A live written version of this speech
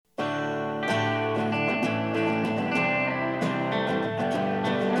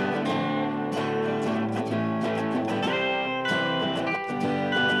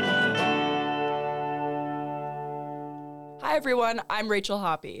Hi everyone, I'm Rachel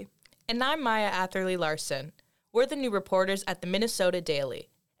Hoppy. And I'm Maya Atherley Larson. We're the new reporters at the Minnesota Daily,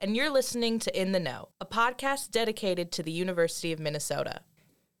 and you're listening to In the Know, a podcast dedicated to the University of Minnesota.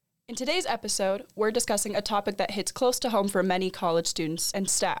 In today's episode, we're discussing a topic that hits close to home for many college students and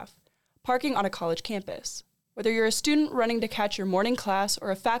staff, parking on a college campus. Whether you're a student running to catch your morning class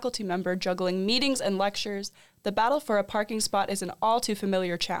or a faculty member juggling meetings and lectures, the battle for a parking spot is an all too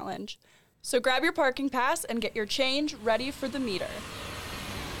familiar challenge. So grab your parking pass and get your change ready for the meter.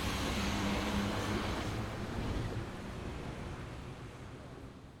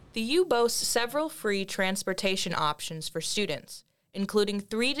 The U boasts several free transportation options for students, including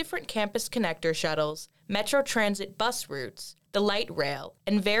 3 different campus connector shuttles, Metro Transit bus routes, the light rail,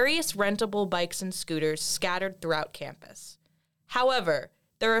 and various rentable bikes and scooters scattered throughout campus. However,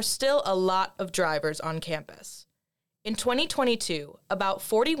 there are still a lot of drivers on campus. In 2022, about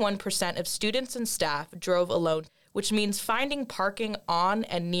 41% of students and staff drove alone, which means finding parking on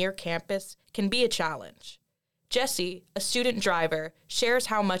and near campus can be a challenge. Jessie, a student driver, shares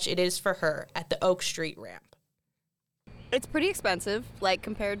how much it is for her at the Oak Street ramp. It's pretty expensive,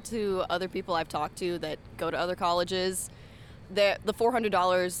 compared to other people I've talked to that go to other colleges. The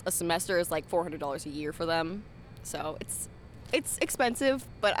 $400 a semester is like $400 a year for them. So it's expensive,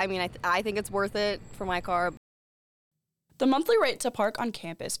 but I mean, I think it's worth it for my car. The monthly rate to park on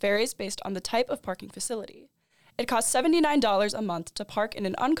campus varies based on the type of parking facility. It costs $79 a month to park in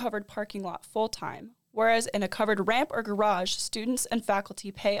an uncovered parking lot full-time, whereas in a covered ramp or garage, students and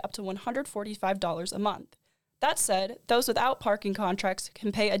faculty pay up to $145 a month. That said, those without parking contracts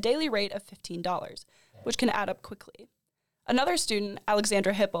can pay a daily rate of $15, which can add up quickly. Another student,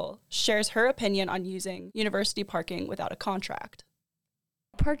 Alexandra Hipple, shares her opinion on using university parking without a contract.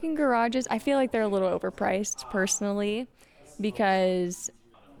 Parking garages, I feel like they're a little overpriced personally because,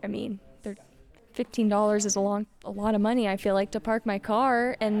 they're $15 is a lot of money, I feel like, to park my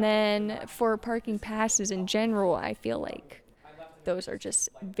car. And then for parking passes in general, I feel like those are just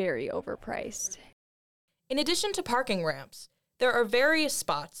very overpriced. In addition to parking ramps, there are various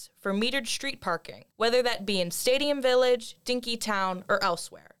spots for metered street parking, whether that be in Stadium Village, Dinkytown, or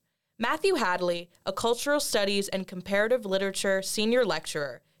elsewhere. Matthew Hadley, a cultural studies and comparative literature senior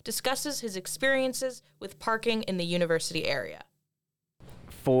lecturer, discusses his experiences with parking in the university area.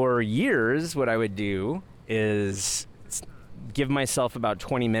 For years, what I would do is give myself about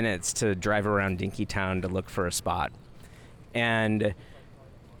 20 minutes to drive around Dinkytown to look for a spot. And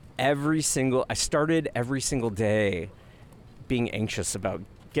I started every single day being anxious about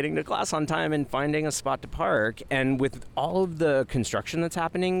getting to class on time and finding a spot to park. And with all of the construction that's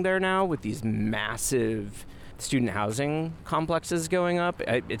happening there now, with these massive student housing complexes going up,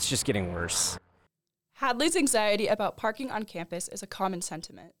 it's just getting worse. Hadley's anxiety about parking on campus is a common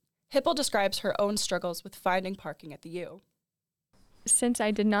sentiment. Hipple describes her own struggles with finding parking at the U. Since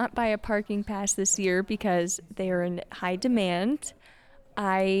I did not buy a parking pass this year because they are in high demand,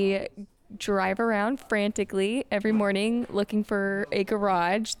 I drive around frantically every morning looking for a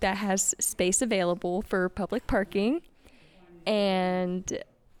garage that has space available for public parking. And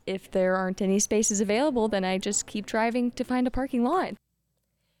if there aren't any spaces available, then I just keep driving to find a parking lot.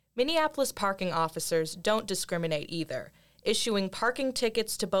 Minneapolis parking officers don't discriminate either, issuing parking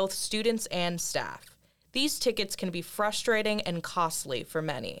tickets to both students and staff. These tickets can be frustrating and costly for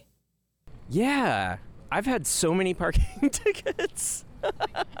many. Yeah, I've had so many parking tickets.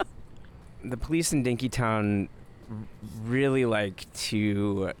 The police in Dinkytown really like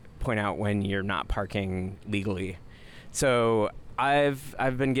to point out when you're not parking legally. So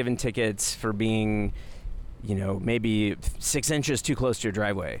I've been given tickets for being, maybe 6 inches too close to your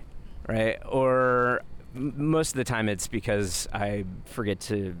driveway, right? Or most of the time it's because I forget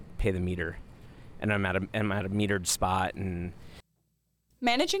to pay the meter, and I'm at a metered spot. And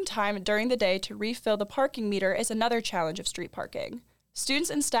managing time during the day to refill the parking meter is another challenge of street parking.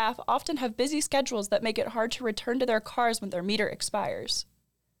 Students and staff often have busy schedules that make it hard to return to their cars when their meter expires.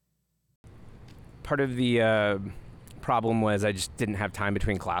 Part of the problem was I just didn't have time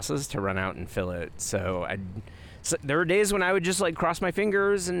between classes to run out and fill it. So there were days when I would just cross my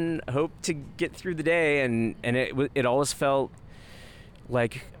fingers and hope to get through the day, and it always felt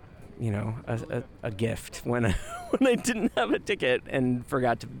like a gift when I didn't have a ticket and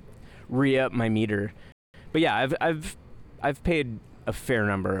forgot to re-up my meter. But yeah, I've paid a fair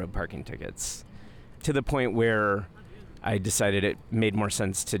number of parking tickets to the point where I decided it made more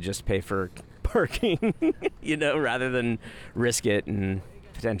sense to just pay for parking, rather than risk it and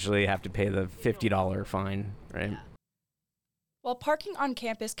potentially have to pay the $50 fine, right? While parking on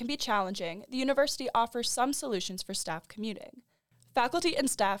campus can be challenging, the university offers some solutions for staff commuting. Faculty and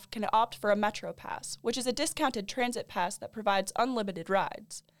staff can opt for a Metro Pass, which is a discounted transit pass that provides unlimited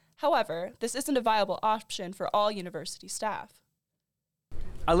rides. However, this isn't a viable option for all university staff.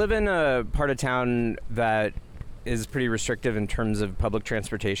 I live in a part of town that is pretty restrictive in terms of public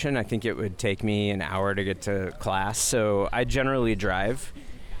transportation. I think it would take me an hour to get to class, so I generally drive.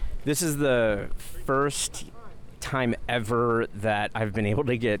 This is the first time ever that I've been able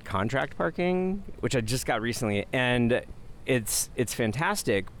to get contract parking, which I just got recently, and it's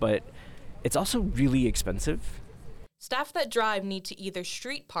fantastic, but it's also really expensive. Staff that drive need to either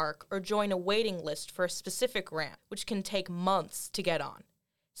street park or join a waiting list for a specific ramp, which can take months to get on.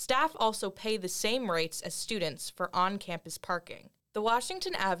 Staff also pay the same rates as students for on-campus parking. The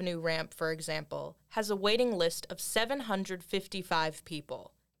Washington Avenue ramp, for example, has a waiting list of 755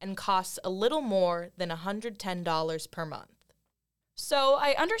 people and costs a little more than $110 per month. So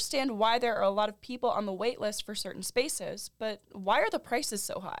I understand why there are a lot of people on the wait list for certain spaces, but why are the prices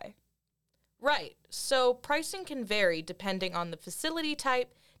so high? Right, so pricing can vary depending on the facility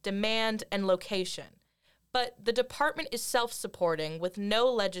type, demand, and location. But the department is self-supporting with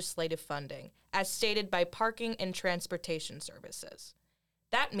no legislative funding, as stated by Parking and Transportation Services.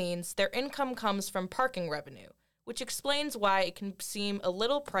 That means their income comes from parking revenue, which explains why it can seem a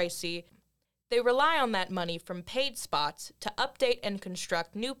little pricey. They rely on that money from paid spots to update and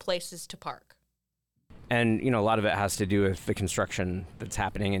construct new places to park. And, a lot of it has to do with the construction that's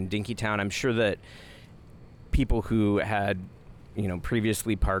happening in Dinkytown. I'm sure that people who had,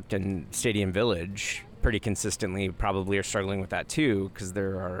 previously parked in Stadium Village pretty consistently probably are struggling with that too, because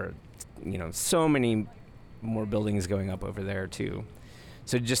there are, so many more buildings going up over there too.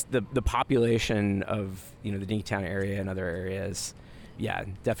 So just the population of, the Dinkytown area and other areas,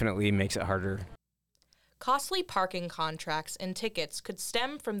 definitely makes it harder. Costly parking contracts and tickets could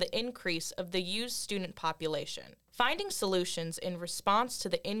stem from the increase of the used student population. Finding solutions in response to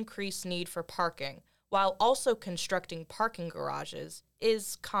the increased need for parking, while also constructing parking garages,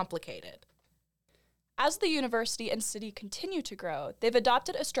 is complicated. As the university and city continue to grow, they've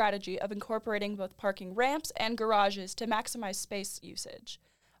adopted a strategy of incorporating both parking ramps and garages to maximize space usage.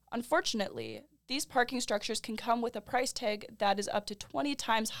 Unfortunately, these parking structures can come with a price tag that is up to 20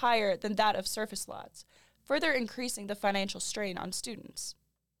 times higher than that of surface lots, further increasing the financial strain on students.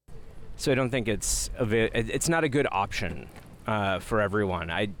 So I don't think it's not a good option for everyone.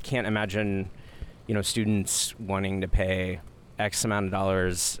 I can't imagine, students wanting to pay X amount of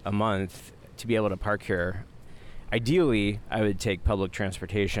dollars a month to be able to park here. Ideally, I would take public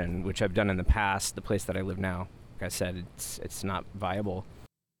transportation, which I've done in the past. The place that I live now, like I said, it's not viable.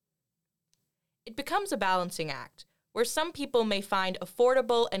 It becomes a balancing act, where some people may find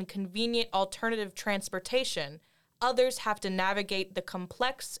affordable and convenient alternative transportation, others have to navigate the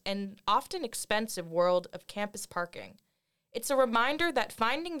complex and often expensive world of campus parking. It's a reminder that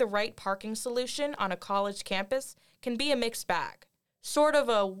finding the right parking solution on a college campus can be a mixed bag, sort of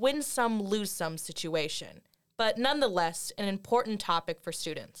a win-some, lose-some situation, but nonetheless an important topic for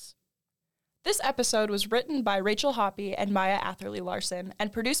students. This episode was written by Rachel Hoppy and Maya Atherley Larson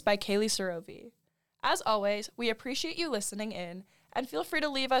and produced by Kaylee Sarovi. As always, we appreciate you listening in, and feel free to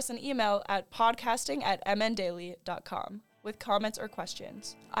leave us an email at podcasting@mndaily.com with comments or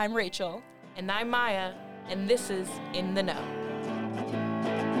questions. I'm Rachel. And I'm Maya, and this is In the Know.